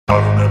I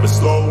don't ever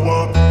slow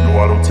up,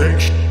 no I don't take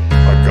shit.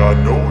 I got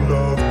no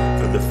love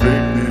for the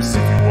fakeness.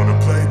 If you wanna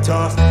play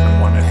tough and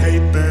wanna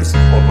hate this,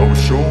 I'll always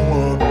show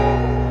up.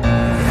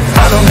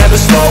 I don't ever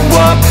slow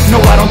up,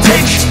 no I don't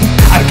take shit.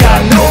 I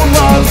got no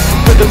love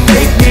for the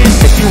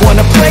fakeness. If you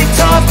wanna play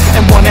tough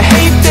and wanna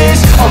hate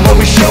this, I'll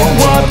always show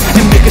up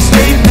and make a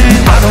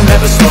statement. I don't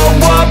ever slow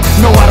up,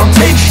 no I don't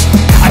take shit.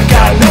 I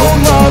got no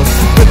love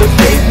for the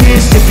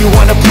fakeness. If you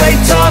wanna play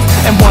tough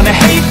and wanna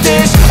hate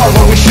this, I'll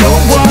always show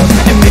up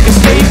and make a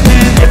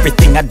statement.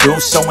 Everything I do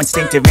so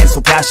instinctive and so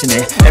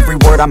passionate. Every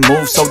word I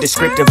move so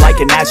descriptive like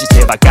an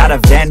adjective. I got a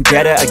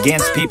vendetta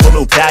against people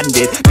who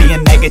patented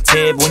being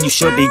negative when you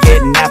should be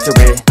getting after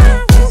it.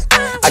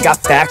 I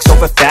got facts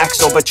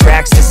over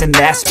tracks, this and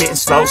that. Spitting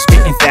slow,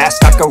 spitting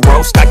fast, I could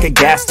roast, I could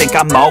gas. Think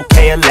I'm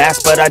okay at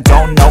last, but I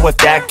don't know if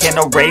that can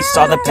erase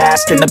all the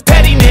past. And the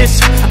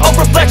pettiness, a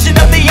reflection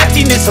of the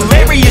emptiness.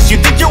 Hilarious, you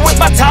think you're with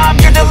my time,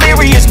 you're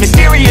delirious.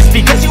 Mysterious,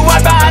 because you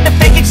hide behind a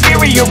fake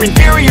exterior.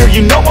 Inferior,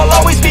 you know I'll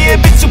always be a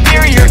bit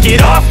superior.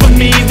 Get off of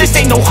me, this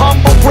ain't no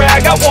humble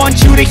brag. I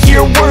want you to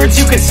hear words,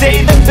 you can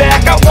say them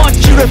back. I want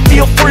you to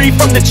feel free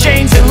from the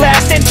chains at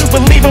last, and to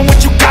believe in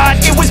what you got,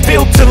 it was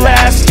built to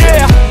last,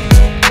 yeah.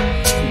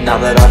 Now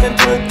that I've been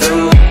put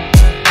through,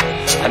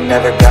 I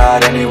never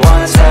got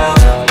anyone's help.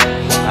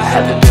 I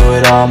had to do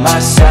it all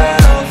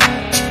myself.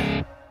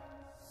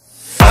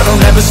 I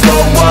don't ever slow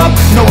up,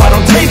 no I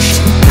don't take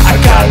shit. I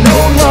got no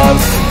love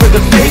for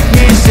the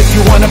fakeness. If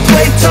you wanna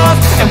play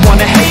tough and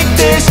wanna hate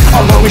this,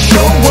 I'll always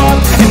show up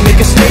and make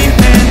a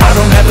statement. I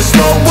don't ever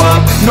slow